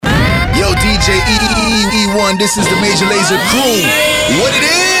DJ E1. This is the Major Lazer crew. What it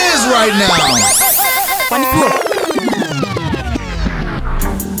is right now.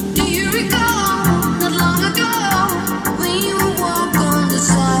 Do you recall not long ago when you would walk on the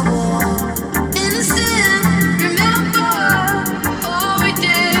sidewalk? Innocent, remember, all we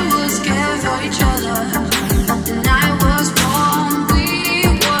did was care for each other. The night was warm, we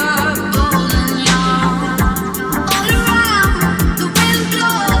were bold and young. All around, the wind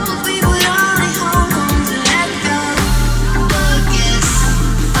blows, we would only hold on to let go. But guess,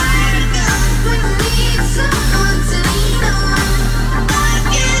 fire gun, we need someone to lean on. I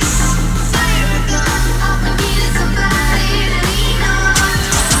guess, fire gun, we needed somebody to lean on.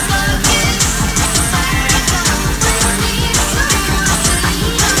 But guess, fire gun, we need someone to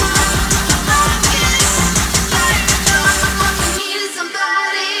lean on. I guess, fire gun, we needed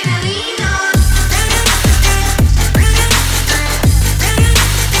somebody to lean on.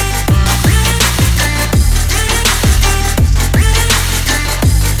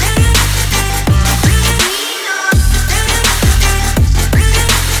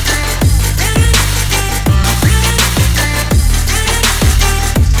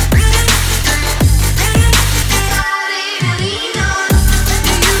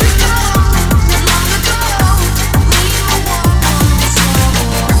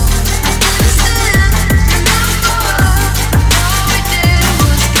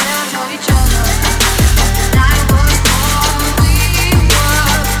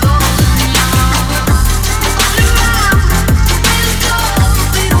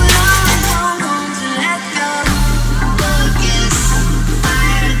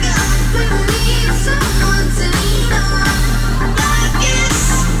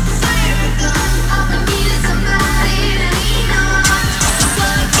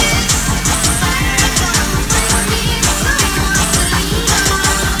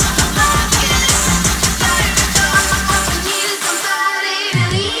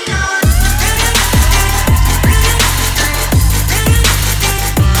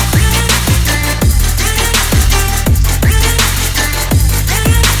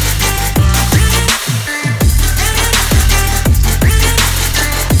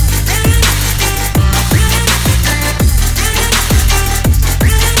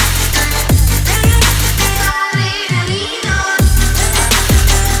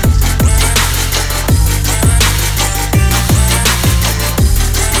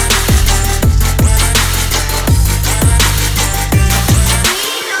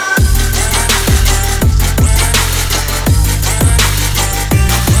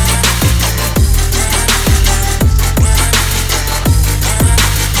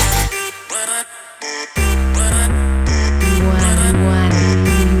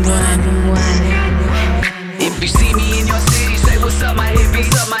 If you see me in your city, say what's up, my hippie.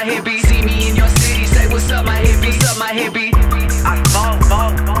 What's up, my hippie? See me in your city, say what's up, my hippie. What's up, my hippie? I fall,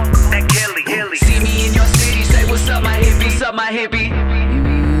 that Kelly. See me in your city, say what's up, my hippie. What's up, my hippie?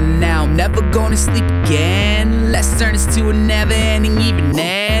 Now I'm never gonna sleep again. Let's turn this to a never-ending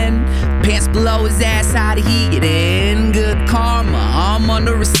evening. Pants below his ass, how did he get in? Good karma, I'm on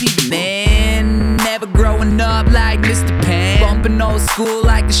the receiving end. Never growing up like Mr. Pan. Bumping old school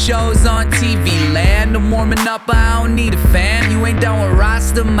like the shows on TV land. I'm warming up, I don't need a fan. You ain't done with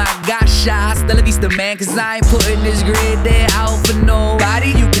roster, my gosh, still a vista man. Cause I ain't putting this grid there out for nobody.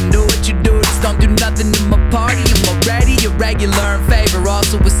 You can do what you do, just don't do nothing in my party. I'm already a regular and favor,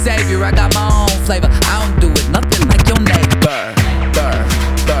 also a savior. I got my own flavor, I don't do it, nothing like your neighbor.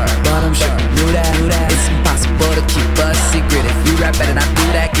 But I'm sure you knew that. It's impossible to keep a secret. If you rap better than I do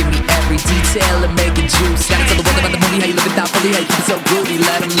that, give me every detail and make it juice. Gotta tell the world about the movie, how you living thoughtfully, how you keep it so groovy.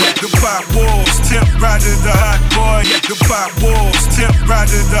 Let them The pop wolves, temp Roger the hot boy. The pop wolves, temp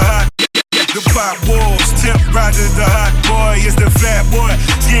Roger the hot. The pop wolves, temp Roger the hot boy. It's the fat boy,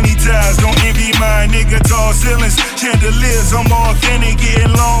 skinny ties, don't envy my nigga. Tall ceilings, chandeliers, I'm more authentic,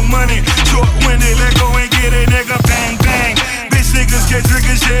 getting long money. Short-winded, let go and get a nigga, bang bang. Bitch niggas get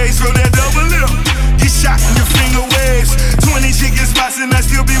ricochets from that double lip. Get shot in your finger waves. 20 chicken spots and I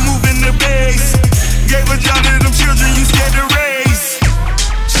still be moving the base. Gave a job to them children you scared to raise.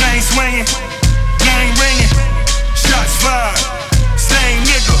 Chain swinging, gang ringing, shots fired, same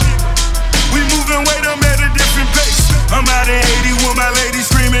nigga. We moving weight, I'm at a different pace. I'm out of 80 with my lady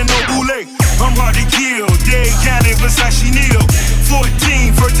screaming no boule. I'm hard to kill, Dade County, Versace Neal.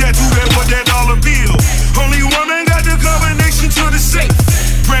 14 for tattoo, that what that dollar bill. Only woman got the combination to the safe.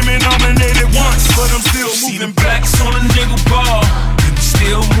 Framing on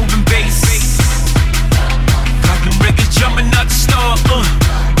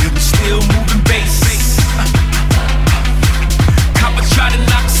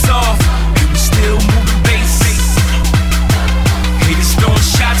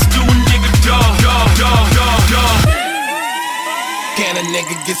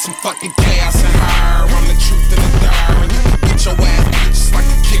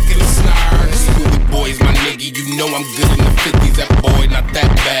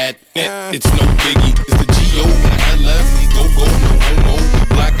It's no biggie. It's the G.O. and the LF. Go, no homo.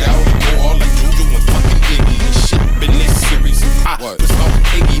 Black out. Go all like Juju and fucking Iggy. And shit been this series. Was fucking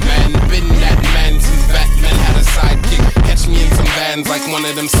Iggy, man. Been that man since Batman had a sidekick. Catch me in some vans like one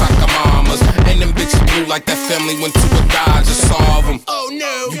of them soccer mamas. And them bitches blew like that family went to a Dodger, solve them. Oh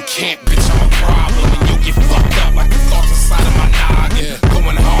no. You can't, bitch, I'm a problem. And you'll get fucked up like the thoughts inside of my noggin.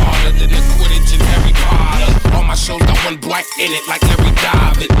 Going harder than the Quidditch and Harry Potter. All my shows got one black in it like Larry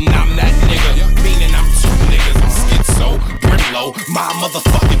David. And I'm that nigga, meaning I'm two niggas. I'm schizo, Brimlow, my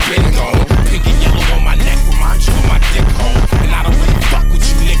motherfucking been gone. Pink and yellow on my neck, remind you of my dick hole. And I don't really fuck with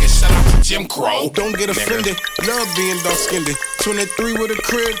you niggas, shout out to Jim Crow. Don't get offended, love being dark-skinned. 23 with a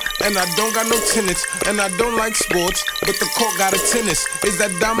crib, and I don't got no tenants. And I don't like sports, but the court got a tennis. Is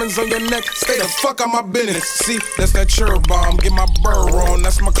that diamonds on your neck? Stay the fuck out my business. See, that's that cherry bomb, get my burr on.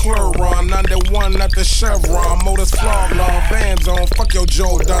 That's my Cluron, 91 at the Chevron. Motors flawed, long bands on, fuck your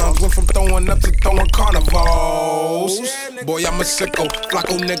Jordin. Went from throwing up to throwing carnivals. Boy, I'm a sicko,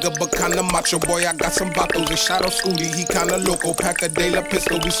 flaco nigga, but kinda macho. Boy, I got some bottles, and Shadow Scooty, he kinda loco. Pack a de la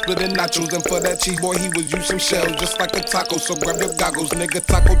pistol, we splitting nachos. And for that cheese, boy, he was using shells just like a taco. So grab your goggles, nigga,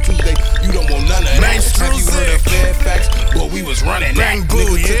 Taco Tuesday. You don't want none of that. Have you heard of Fairfax? Boy, we was running that.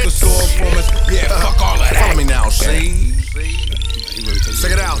 Nigga took the store from us. Yeah, fuck all of that. Follow me now, see?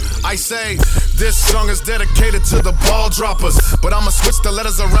 Check it out. I say this song is dedicated to the ball droppers, but I'ma switch the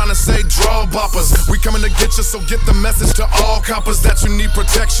letters around and say draw boppers. We coming to get you, so get the message to all coppers that you need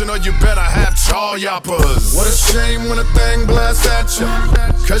protection or you better have chaw yoppers. What a shame when a thing blasts at you,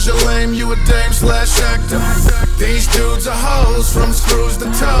 cause you're lame, you a dame/actor. These dudes are hoes from screws to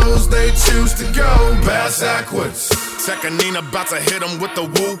toes, they choose to go bass-ackwards. Tekanina about to hit him with the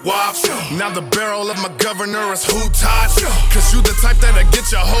woo-wop. Now the barrel of my governor is who-tot. Cause you the type that'll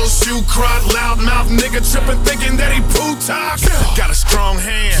get your whole shoe crot. Loudmouth nigga trippin' thinking that he poo-top. Got a strong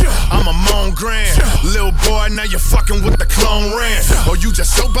hand, I'm a moan grand. Lil' boy, now you're fucking with the clone rant. Or you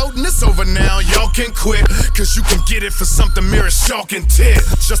just showboating, it's over now, y'all can quit. Cause you can get it for something mere as chalk and tit.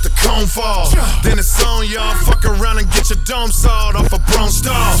 Just a cone fall, then it's on y'all. Fuck around and get your dome sawed off a bronze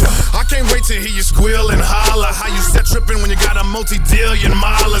stall. I can't wait to hear you squeal and holler. How you set trippin' when you got a multi-dillion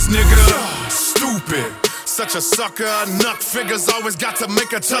milers, nigga. Stupid. Such a sucker, nut figures always got to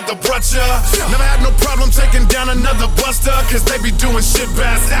make each other brutcha. Never had no problem taking down another buster, cause they be doing shit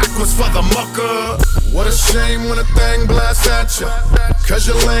bass-ackwards for the mucker. What a shame when a thing blasts at you, cause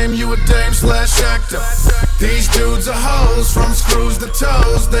you're lame, you a dame/actor. These dudes are hoes from screws to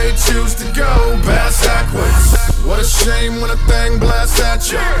toes, they choose to go bass-ackwards. What a shame when a thing blasts at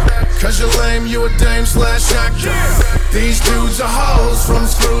you, cause you're lame, you a dame/actor. These dudes are hoes from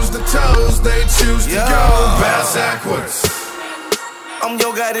screws to toes, they choose to go bass-ackwards. I'm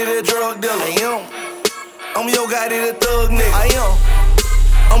your guy to the drug dealer. I am. I'm your guy to the thug nigga. I am.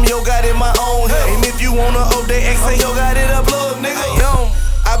 I'm your guy in my own head. And if you wanna owe they ex, I'm your guy to the plug nigga. I am.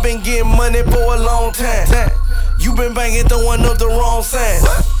 I've been getting money for a long time. You been banging, throwing up the wrong sign.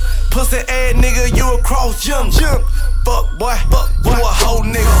 Pussy ass nigga, you a cross jump. Fuck boy, you a hoe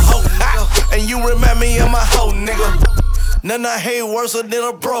nigga. And you remind me of my hoe nigga. None I hate worse than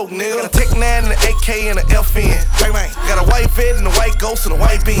a broke nigga. Got a Tech 9 and an AK and an FN. Bang bang. Got a white Fed and a white Ghost and a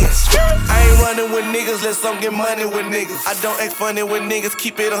white Benz. I ain't running with niggas, let's some get money with niggas. I don't act funny with niggas,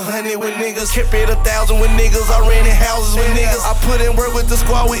 keep it 100 with niggas. Keep it 1,000 with niggas, I rented houses with niggas. I put in work with the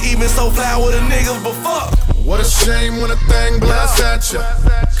squad, we even so fly with the niggas, but fuck. What a shame when a thing blasts at you,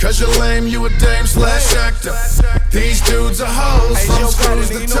 cause you're lame, you a dame/actor. These dudes are hoes from screws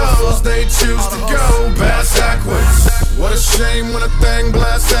to toes, they choose to go bass-ackwards. What a shame when a thing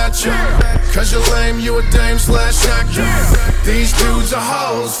blasts at you, cause you're lame, you a dame/actor. These dudes are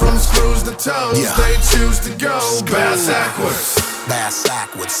hoes from screws to toes, they choose to go bass-ackwards.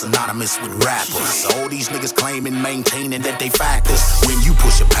 Bass-ackwards, synonymous with rappers. All these niggas claiming, maintaining that they factors. When you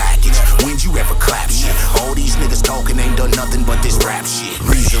push a package, when you ever clap shit. All these niggas talking ain't done nothing but this rap shit.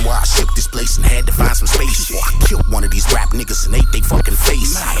 Reason why I shook this place and had to find some space before I killed one of these rap niggas and ate they fucking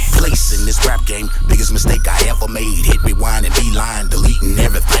face. Out of place in this rap game, biggest mistake I ever made. Hit rewind and beeline, deleting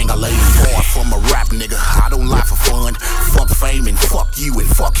everything I laid. Far from a rap nigga, I don't lie for fun. Fuck fame and fuck you and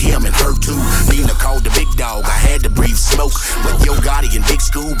fuck him and her too. Nina called the big dog, I had to breathe smoke. But Yo Gotti and Big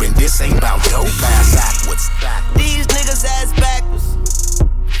Scoob and this ain't about dope. Bass-ackwards. These niggas ass backwards.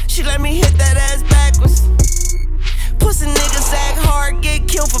 She let me hit that ass backwards. Pussy niggas act hard, get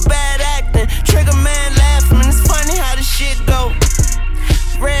killed for bad acting. Trigger man laughing, it's funny how this shit go.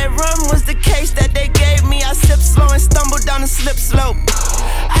 Red rum was the case that they gave me. I sipped slow and stumbled down the slip slope.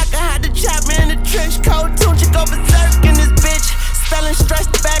 I could hide the chopper in the trench coat. Tunchi go berserk in this bitch. Spelling feeling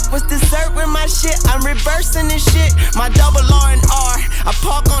stressed back was dessert with my shit. I'm reversing this shit. My double R and R. I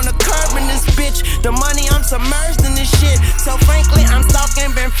park on the curb in this bitch. The money, I'm submerged in this shit. So frankly, I'm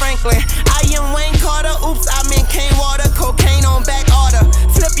stalking Ben Franklin. I am Wayne Carter. Oops, I'm in cane water. Cocaine on back order.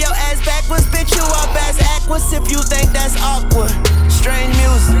 Flip your ass backwards, bitch. You up ass aquas if you think that's awkward. Strange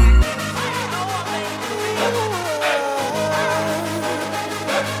music.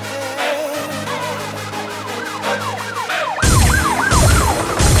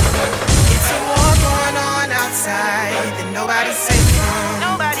 That nobody's safe from.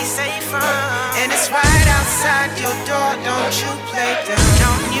 Nobody's safe from. And it's right outside your door. Don't you play dumb.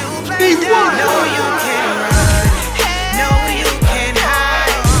 Don't you play dumb. No, you can run. No, you can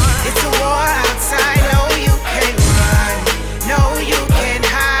hide. It's a war outside. No, you can run. No, you can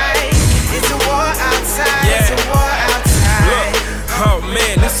hide. It's a war outside. Yeah. It's a war outside. Look, oh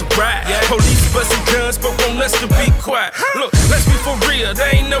man, it's a ride. Yeah. Police busting guns, but want us to be quiet. Look, let's be for real.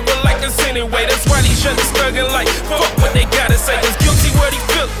 They ain't never like us anyway. That's why these youngsters thuggin' like fuck what they gotta say. Cause guilty what he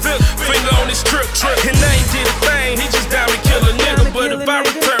feel. Finger on his trip. And I ain't did a thing. He just down to kill a nigga. But if I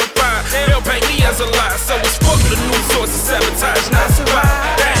return fine, they'll paint me as a lie. So it's fuck the news source of sabotage. Not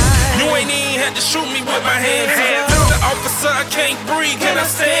survive. You ain't even had to shoot me with my hands up. Mr. Officer, I can't breathe. Can I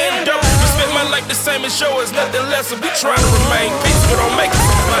stand up? Respect my life the same as yours. Nothing less. So we try to remain peaceful. Don't make us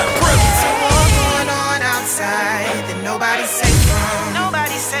apply prison. It's a war going on outside that nobody's safe from.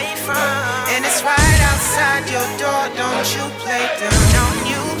 Nobody's safe from. And it's right outside your door. Don't you play dumb. Don't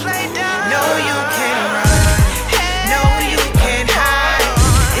you play dumb. No, you can run. No, you can hide.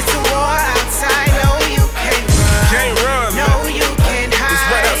 It's a war outside. No, you can't run. Can't run. No, you can hide. It's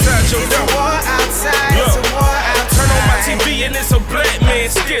right outside your door. It's a war outside. It's a war outside. Turn on my TV and it's a black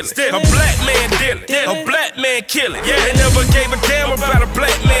man stealing. A black man dealing. A black man killing. Yeah, they never gave a damn about a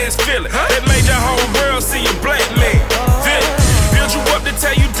black man's feeling. They made the whole world see a black man feeling. Build you up to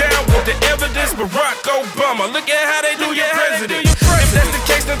tear you down with the evidence. Barack Obama, look at how they do your president. If that's the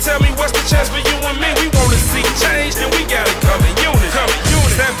case, then tell me what's the chance for you and me? We wanna see change, then we gotta come in unity.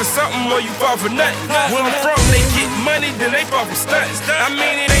 Stand for something or you fall for nothing. Where I'm from, they get money, then they fall for stunts. I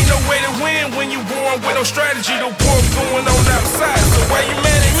mean, it ain't no way to win when you born with no strategy. The war going on outside, so why you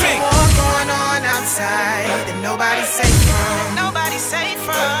mad at me? The war going on outside that nobody's safe from. Nobody's safe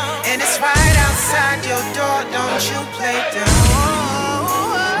from. And it's right outside your door. Don't you play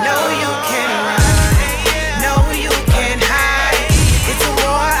dumb. No, you can run. No, you can hide. It's a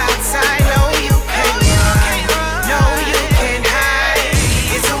war outside. No, you can run. No, you can hide.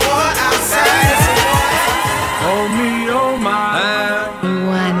 It's a war outside. It's a war. Oh me, oh my.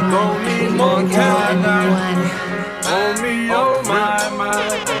 Oh me, Montana. Oh me, oh my.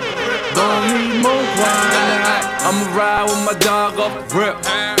 Oh me, Montana. I'ma ride with my dog off the rip.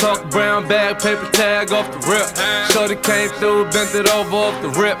 Talk brown bag, paper tag off the rip. Shorty came through, bent it over off the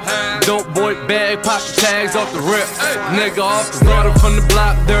rip. Dope boy bag, pop the tags off the rip. Nigga off the starter from the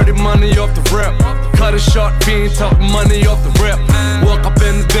block, dirty money off the rip. Cut it short, fiend, talk money off the rip. Walk up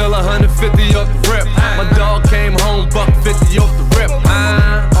in the deal, 150 off the rip. My dog came home, buck 50 off the rip.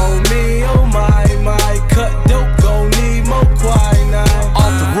 Oh me, oh my, cut dope, gon' need more quinine.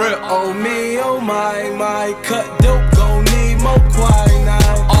 Off the rip. Oh me, oh my, cut dope, gon' need more quinine.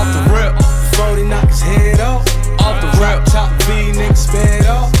 Off the rip. 40 knock his head off. Off the rip. Top V, nigga sped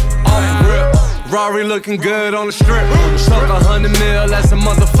off. Off the rip. Rari looking good on the strip. Talk 100 mil, that's a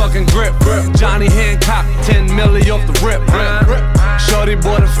motherfucking grip. Johnny Hancock, 10 milli off the rip. Shorty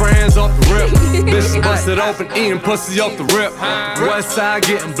bought her friends off the rip. Bitch busted open, eating pussy off the rip. West side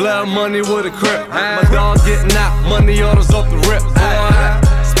getting blood money with a crip. My dog getting out, money orders off the rip.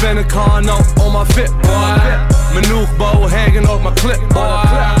 Spin a car note on my fit, boy. Manoof bow hanging off my clip, boy.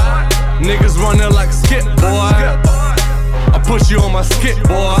 Niggas running like a skip, boy. I push you on my skip,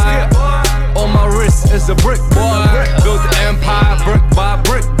 boy. On my wrist is a brick, boy. Built the empire brick by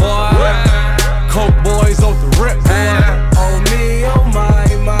brick, boy. Coke boys off the rip, boy. Oh me, oh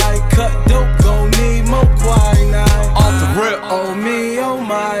my, cut dope, gon' need more quinine. Off the rip. Oh me, oh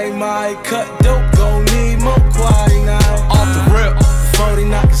my, cut dope, gon' need more quinine. Off the rip. 40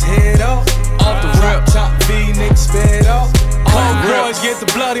 knock his head off. Off the rip. Top V, nigga sped off. Off the rip. Boys get the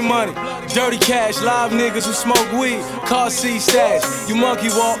bloody money, dirty cash, live niggas who smoke weed, car seat stash. You monkey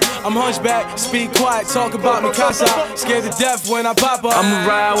walk, I'm hunchback, speak quiet, talk about me casa. Scared to death when I pop up. I'ma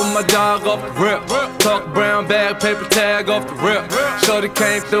ride with my dog off the rip. Talk brown bag, paper tag off the rip. Shorty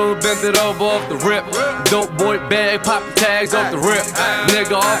came through, bent it over off the rip. Dope boy bag, pop the tags off the rip.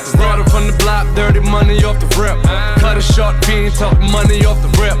 Nigga off the starter from the block, dirty money off the rip. Cut it short, fiend, talk money off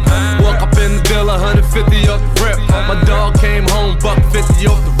the rip. Walk up in the deal, 150 off the rip. My dog came home, buck 50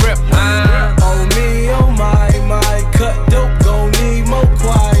 off the rip. Oh me, oh my, cut dope, gon' need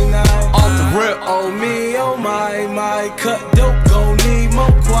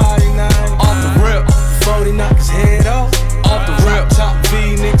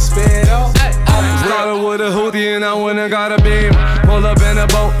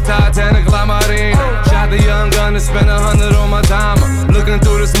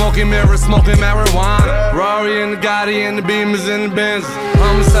mirror, smoking marijuana. Rari and the Gotti and the Beamers and the Benz.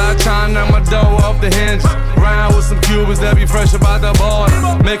 Homicide trying to knock my dough off the hinges. Round with some Cubans that be fresh about the border.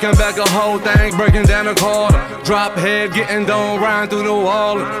 Making back a whole thing, breaking down a quarter. Drop head, getting done, riding through the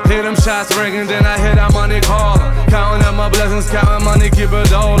wall. Hit them shots ringing, then I hit that money caller. Counting up my blessings, counting money, keep a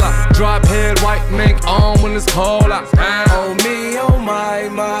dollar. Drop head, white mink on when it's cold out. Oh me, oh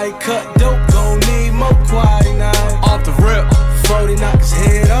my cut dope, gon' need more quinine. Off the rip, 40 knock his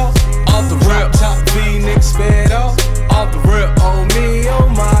head off. Off the rip, top V, nigga sped off. Off the rip, oh me, oh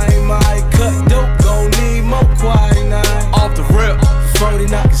my cut dope, gon' need more quinine. Off the rip, 40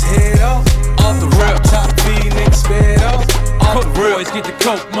 knock his head off. Off the rip, top V, nigga sped off. Coke boys get the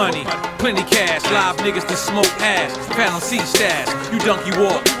coke money, plenty cash, live niggas to smoke ash, found on C-stash, you donkey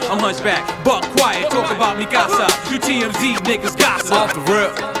walk, I'm hunchback, buck quiet, talk about me gossip, you TMZ niggas gossip. Off the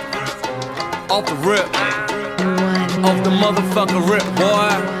rip, off the rip, off the motherfucker rip,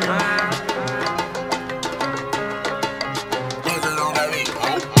 boy.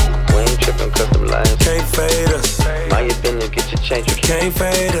 We ain't trippin' cause them lines can't fade us. Mind your business, get your change. You can't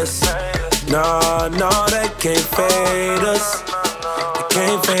fade us. No, they can't fade us. They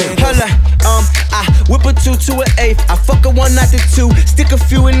can't fade us. I whip a 2 to an 8. I fuck a 1 out the 2. Stick a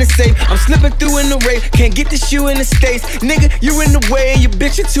few in the safe. I'm slipping through in the rape. Can't get the shoe in the States. Nigga, you in the way and your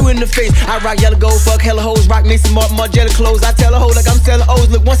bitch are 2 in the face. I rock yellow gold, fuck hella hoes. Rock me some Margiela clothes. I tell a hoe like I'm selling O's.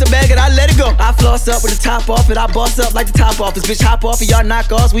 Look, once I bag it, I let it go. I floss up with the top off it. I boss up like the top office. Bitch, hop off of y'all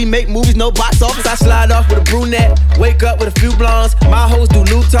knockoffs. We make movies, no box office. I slide off with a brunette. Wake up with a few blondes. My hoes do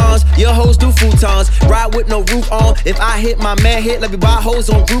Louboutins. Your hoes do futons. Ride with no roof on. If I hit, my man hit. Like we buy hoes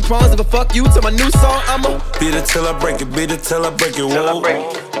on Groupons. If I fuck you to my new song, I'ma beat it till I break it, beat it till I break it, whoa.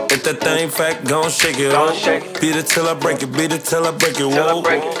 If that thing fat, gon' shake it, oh. Beat it till I break it, beat it till I break it, whoa.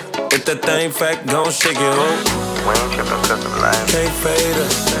 If that thing fat, gon' shake it, oh. We ain't trippin' cause them lines can't fade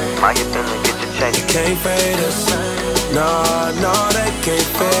us. Mind your business, get your change. You can't fade us. No, they can't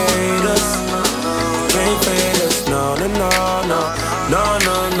fade us. Can't fade us, no,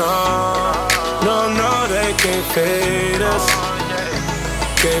 they can't fade us.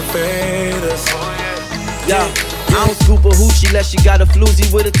 Can't fade us. Yeah. I don't scoop a hoochie unless she got a floozy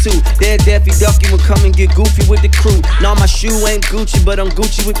with a 2. Dead Daffy Ducky would come and get goofy with the crew. Nah, my shoe ain't Gucci, but I'm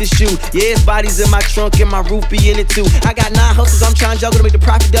Gucci with the shoe. Yeah, it's bodies in my trunk and my roof be in it too. I got 9 hustles, I'm trying to juggle to make the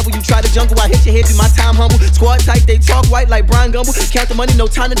profit double. You try to jungle, I hit your head, be my time humble. Squad tight, they talk white like Brian Gumble. Count the money, no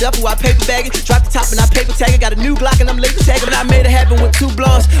time to duffel. I paper bag it, drop the top and I paper tag it. Got a new Glock and I'm laser tagging. But I made it happen with 2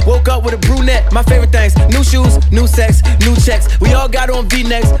 blondes. Woke up with a brunette. My favorite things: new shoes, new sex, new checks. We all got on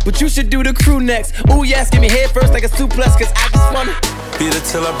V-necks, but you should do the crew next. Ooh yes, give me head first like a suplex, cause I just wanna beat it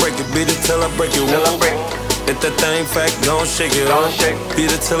till I break it, beat it till I break it, whoa. If that thing fat, gon' shake it, oh.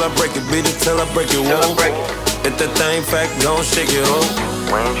 Beat it till I break it, beat it till I break it, whoa. If that thing fat, gon' shake it, oh.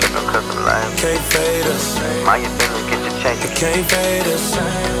 We ain't trippin' cause them lines can't fade us. Mind your business, get your change. You can't fade us.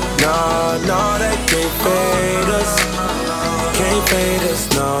 No, they can't fade us. Can't fade us,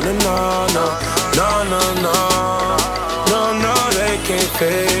 no, they can't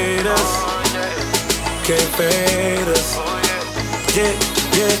fade us. Can't fade us. Yeah.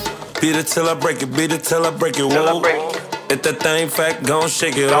 Beat it till I break it, beat it till I break it, whoa. If that thing fat, gon'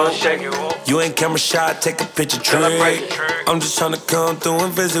 shake it, oh. You ain't camera shy, take a picture, trick. I'm just tryna come through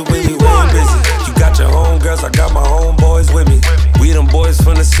and visit with me, we ain't busy. You got your homegirls, I got my homeboys with me. We them boys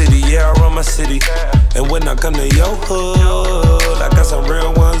from the city, yeah, I run my city. And when I come to your hood, I got some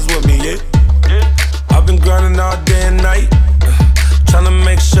real ones with me, yeah. I've been grinding all day and night, tryna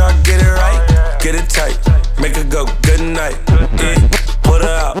make sure I get it right. Get it tight, make her go good night, yeah. Put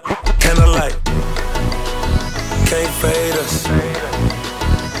her out, candlelight. Can't fade us.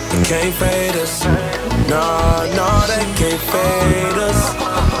 Can't fade us. No, they can't fade us.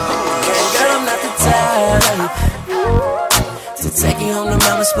 Girl, I'm not the type to take you home to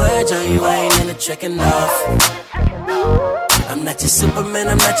mama splurge on you. I ain't into tricking off. I'm not your Superman,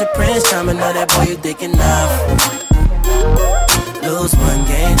 I'm not your Prince. Time to know that boy you thick enough. Lose 1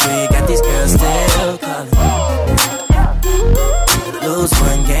 game 3, got these girls still calling. Lose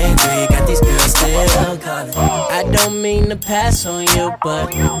 1 game 3, got these girls still calling. I don't mean to pass on you,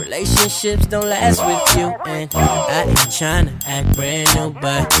 but relationships don't last with you. And I ain't tryna act brand new,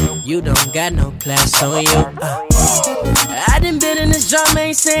 but you don't got no class on you. I done been in this drama,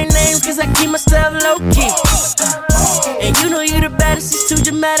 ain't saying names, cause I keep my stuff low key. And you know you the baddest, it's too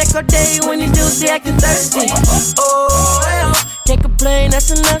dramatic all day when you do see acting thirsty. Oh, well, can't complain, that's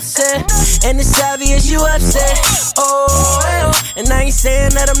enough said. And it's obvious you upset. Oh, well, and I ain't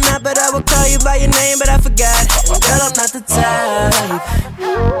saying that I'm not, but I would call you by your name, but I forgot. And girl, I'm not the type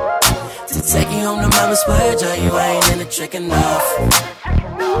to take you home to mama's words, or you ain't in the trick enough.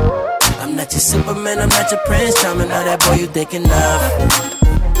 I'm not your Superman, I'm not your Prince Charming, now that boy you thick enough.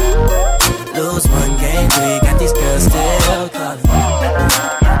 Lose one game, 3, got these girls still calling.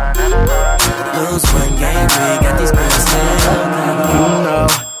 Lose one game, 3, got these girls still calling. You know,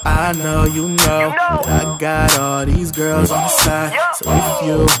 I know, you know that I got all these girls on the side. So if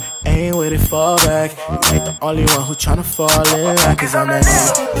you ain't with it, fall back. You ain't the only one who tryna fall in line, cause I'm that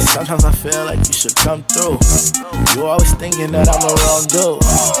nigga. And sometimes I feel like you should come through. You always thinking that I'm the wrong dude.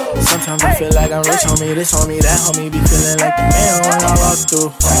 Sometimes I feel like I'm rich, homie, this homie, that homie. Be feeling like the man when I walk through.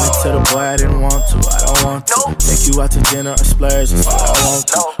 Went to the boy I didn't want to, I don't want to. Take you out to dinner or splurge, that's what I want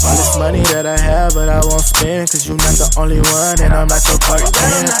to. All this money that I have, but I won't spend, cause you not the only one, and I'm not your partner.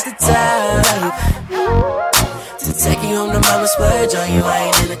 I'm not the type to take you home to mama's words, or you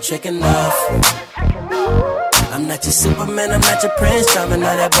ain't in the trick enough. I'm not your Superman, I'm not your Prince Charming,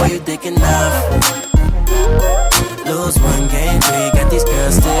 now that boy you thick enough. Lose one game, 3, got these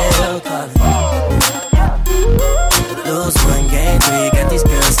girls still calling. Lose one game, 3, got these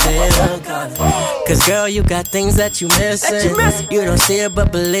girls still calling. Cause girl, you got things that you missing. You don't see it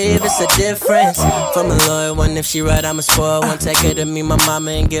but believe it's a difference. From a loyal one, if she right, I'ma spoil one. Take her to me, my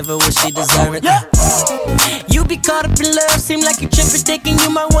mama, and give her what she deserving. You be caught up in love, seem like you tripping, thinking you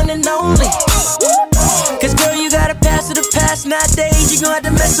my one and only. Cause girl, you gotta pass to the past nowadays. You gon' have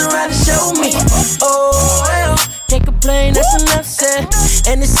to mess around and show me. Oh, well, can't complain, that's enough said.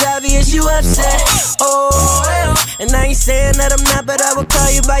 And it's obvious you upset. Oh, well, and I ain't saying that I'm not, but I will call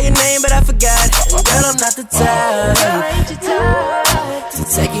you by your name, but I forgot. And girl, I'm not the type to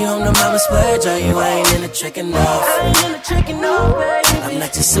take you home to mama's words, or you ain't in the trick enough. I'm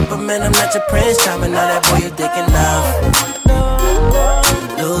not your Superman, I'm not your Prince Charming, now that boy you thick enough.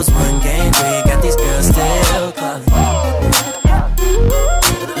 Lose one game, 3, got these girls still calling.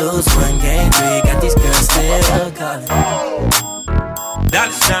 Lose one game, 3, got these girls still calling.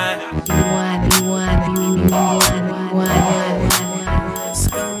 Dollar sign.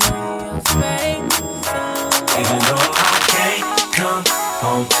 Even though I can't come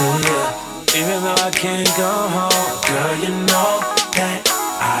home to you, even though I can't go home, girl, you know that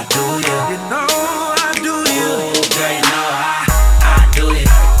I do you. You know I do you. Girl, you know I do you.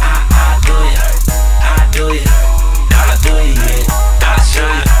 I do you. I do you. I do you. Yeah. I show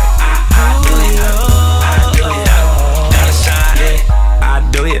you. I do you. I do you. Dollar sign. Yeah. I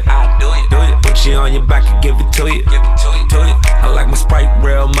do you. I do you. Do you. Put you on your back and give it to you. Give it to you. Do you. I like my Sprite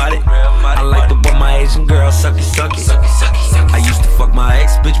real muddy. I like the way my Asian girl suck it. I used to fuck my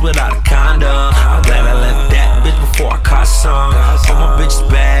ex bitch without a condom. I'm glad I left that bitch before I caught some. All my bitches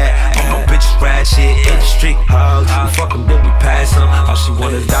bad, all my bitches ratchet. In the street hugs, we fuck them, then we pass them. All she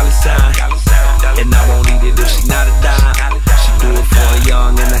want is dollar sign, and I won't eat it if she not a dime. She do it for a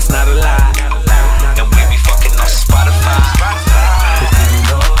young, and that's not a lie. And we be fucking on Spotify. Cause even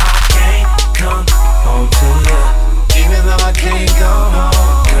though I can't come home to you, even though I can't go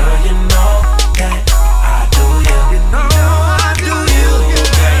home, girl, you know that I do you. You know I do you.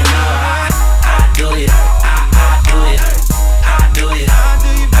 Girl, you know I do you. I do you. I do you. I do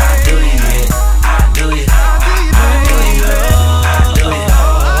you. I do you. Yeah. I do you. I do you. I do you.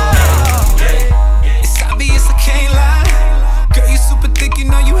 It's obvious I can't lie. Girl, you super thick, you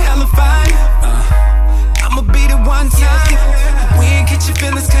know you hella fine. I'ma beat it one time. We ain't get your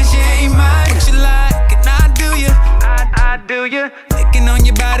feelings cause you ain't mine. What you like, and I do you. I do you. Licking on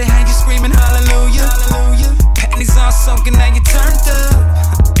your body, how you screaming hallelujah. Panties all soaking, now you turned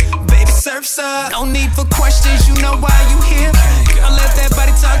up. Baby, surf's up. No need for questions, you know why you here. Girl, let that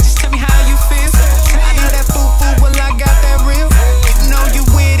body talk, just tell me how you feel. I know that foo-foo, well I got that real. You know you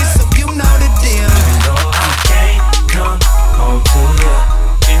with it, so you know the deal. Even though I can't come home to you,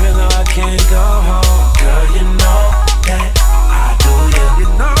 even though I can't go home, girl, you know that I do you. You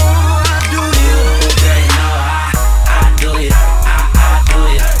know I do you. Girl, you know I do you. I do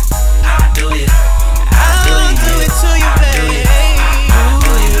you. I do you. I do you. Do it to you, baby.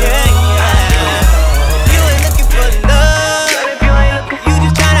 You ain't looking for love. You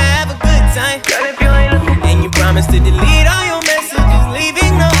just tryna have a good time. And you promise to delete all your messages,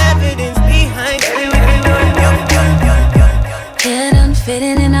 leaving no evidence behind. Head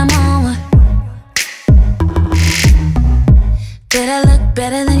unfitting and I'm on one. Did I look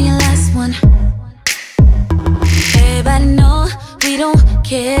better than your last one? Everybody know we don't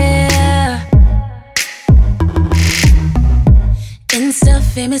care. Insta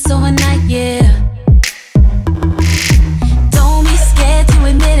famous overnight, yeah. Don't be scared to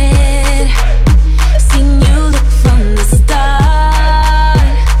admit it. Seen you look from the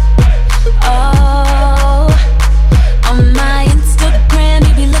start. Oh, on my Instagram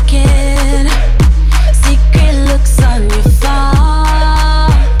you be looking.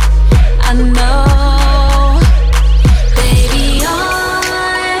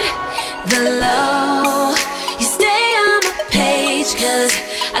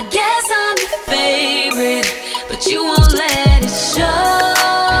 you won't let it show.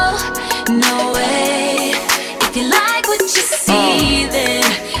 No way. If you like what you see, then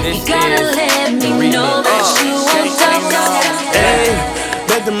you gotta let me know that you won't go. Hey,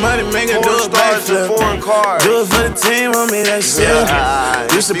 bet the money make it do a backflip. Do it for the team, homie, that's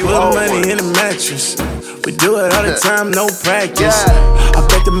it. Used to put money in the mattress. We do it all the time, no practice. I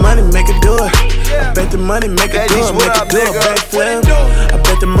bet the money make it do it. I bet the money make it do it, make it do a backflip. I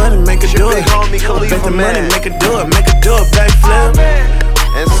bet the money make it do it. I bet the money make it do it, make it do a backflip.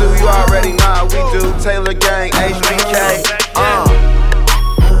 And Sue, you already know how we do. Taylor Gang, HBK.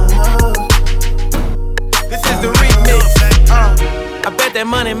 This is the remix. I bet that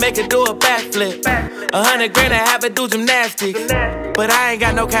money make it do a backflip. 100 grand to have it do gymnastics. But I ain't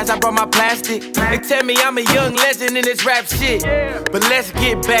got no cash, I brought my plastic. They tell me I'm a young legend in this rap shit. But let's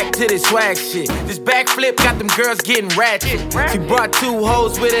get back to this swag shit. This backflip got them girls getting ratchet. She brought 2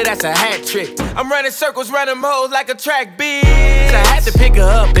 hoes with her, that's a hat trick. I'm running circles, running them hoes like a track bitch. I had to pick her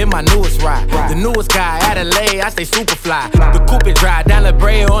up in my newest ride. The newest guy, Adelaide, I stay super fly. The coupe drive down La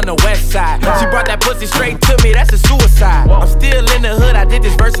Brea on the west side. She brought that pussy straight to me, that's a suicide. I'm still in the hood, I did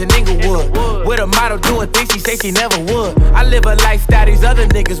this verse in Inglewood. With a model doing things she say she never would. I live a lifestyle these other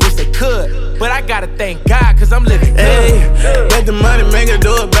niggas wish they could. But I gotta thank God, cause I'm living good. Hey, bet the money make it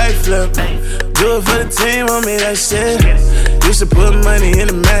do a backflip. Do it for the team, homie, that's it. Used to put money in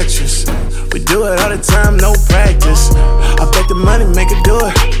the mattress. We do it all the time, no practice. I bet the money make it do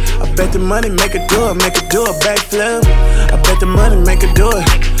it. I bet the money make it do it, make it do a backflip. I bet the money make it do it.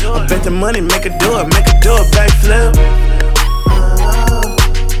 I bet the money make it do it, make it do a backflip.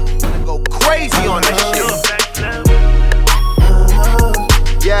 Go crazy on this shit.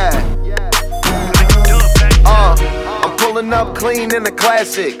 Yeah. I'm pulling up clean in the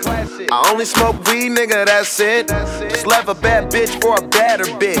classic. I only smoke weed, nigga, that's it. Just left a bad bitch for a badder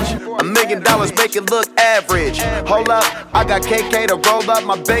bitch. $1 million make it look average. Hold up, I got KK to roll up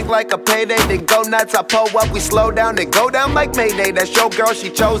my bank like a payday. Then go nuts, I pull up, we slow down, then go down like Mayday. That's your girl, she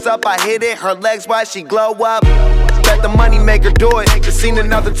chose up, I hit it. Her legs wide, she glow up. Bet the money make her do it. Just seen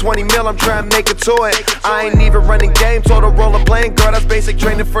another 20 mil, I'm trying to make it to it. I ain't even running game, told her roll a plane. Girl, that's basic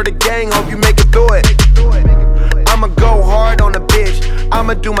training for the gang, hope you make it through it. I'ma go hard on the bitch.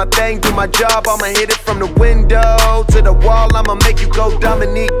 I'ma do my thing, do my job. I'ma hit it from the window to the wall. I'ma make you go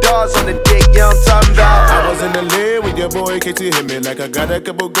Dominique Dawes on the dick, you know what I'm talking about. I was in the lid with your boy KT, hit me like I got a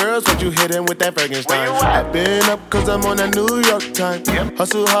couple girls. What you hitting with that Frankenstein? I been up cause I'm on a New York time.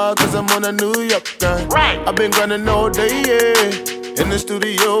 Hustle hard cause I'm on a New York time. I've been grinding all day, yeah. In the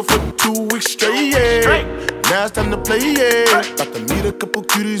studio for 2 weeks straight, yeah. Now it's time to play, yeah. About to meet a couple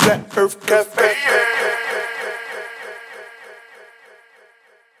cuties at Earth Cafe, yeah.